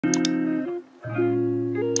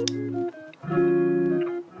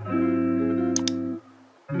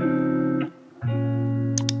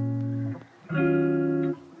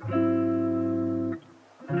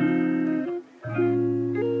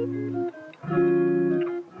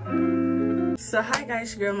So hi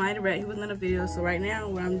guys, your girl Mighty Rat here with another video. So right now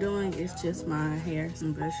what I'm doing is just my hair.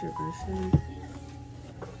 Some brush it.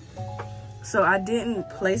 So I didn't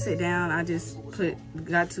place it down, I just put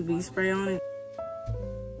got to be spray on it.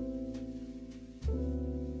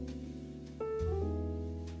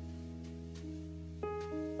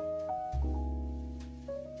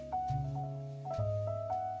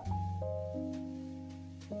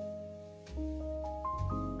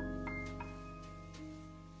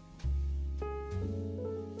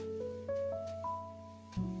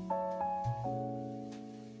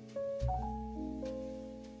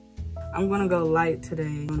 I'm gonna go light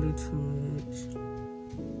today. Don't do too much.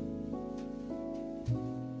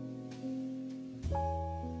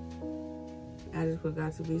 I just put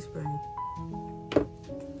got to be spray.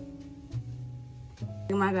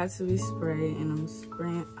 I got to be spray and I'm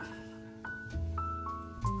spraying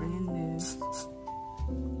this.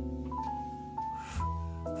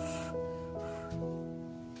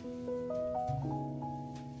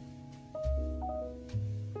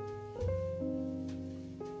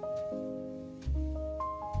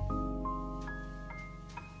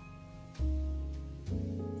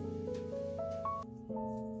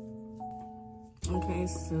 Okay,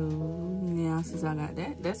 so now since I got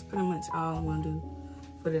that, that's pretty much all I'm gonna do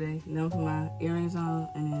for today. Now put my earrings on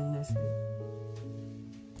and then that's it.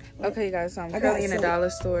 Okay guys, so I'm currently in a dollar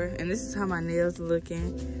store and this is how my nails are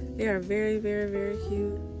looking. They are very, very, very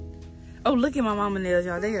cute. Oh, look at my mama nails,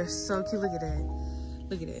 y'all. They are so cute. Look at that.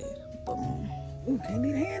 Look at that. Boom. Ooh, can't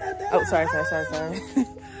need a hand out there. Oh, sorry.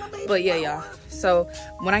 But yeah, y'all. So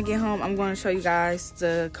when I get home, I'm going to show you guys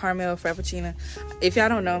the caramel frappuccino. If y'all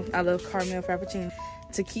don't know, I love caramel frappuccino.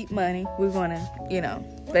 To keep money, we're going to, you know,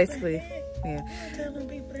 basically, yeah.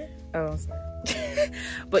 Oh, sorry.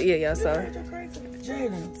 But yeah, y'all.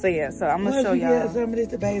 So yeah. So I'm gonna show y'all.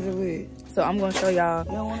 So I'm gonna show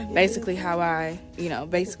y'all basically how I, you know,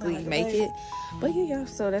 basically make it. But yeah, y'all.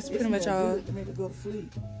 So that's pretty much all.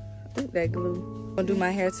 Ooh, that glue. I'm gonna do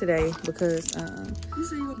my hair today because you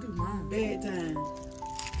say you gonna do mine bedtime.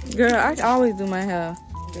 Girl, I always do my hair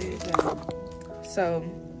bedtime. So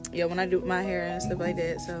yeah, when I do my hair and stuff like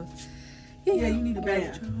that. So yeah, you need a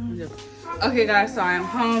bath. Okay guys, so I am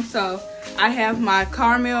home. So I have my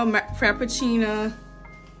caramel frappuccino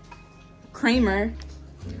creamer,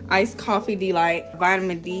 iced coffee delight,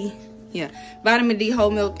 vitamin D, vitamin D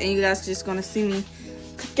whole milk, and you guys just gonna see me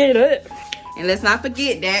cook it up. And let's not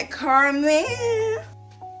forget that caramel.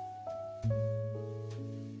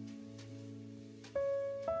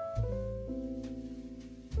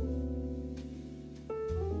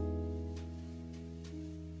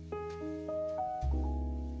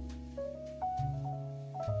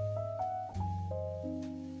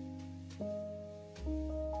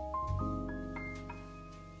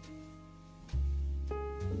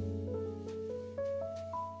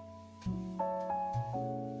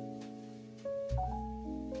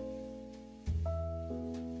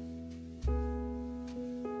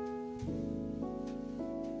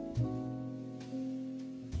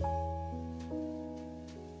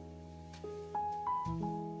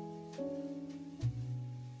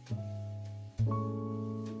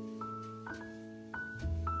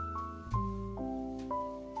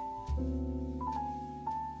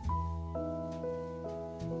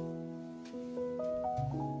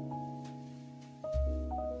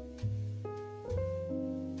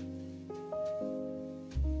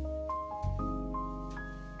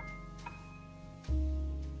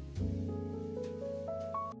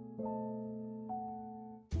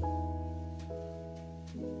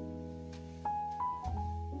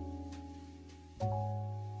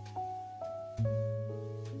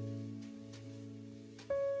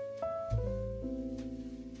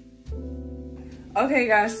 Okay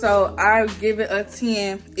guys, so I give it a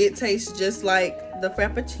 10. It tastes just like the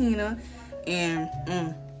frappuccino, and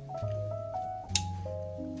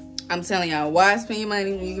I'm telling y'all, why spend your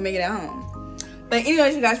money when you can make it at home? But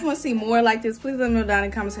anyways, you guys, if you want to see more like this, please let me know down in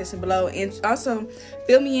the comment section below, and also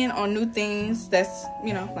fill me in on new things that's,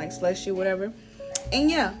 you know, like slushy, whatever.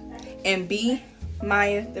 And yeah, and be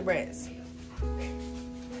Maya the Bratz.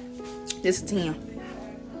 This is 10.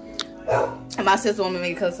 And my sister want me to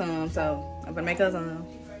make her some, so I'm gonna make her some.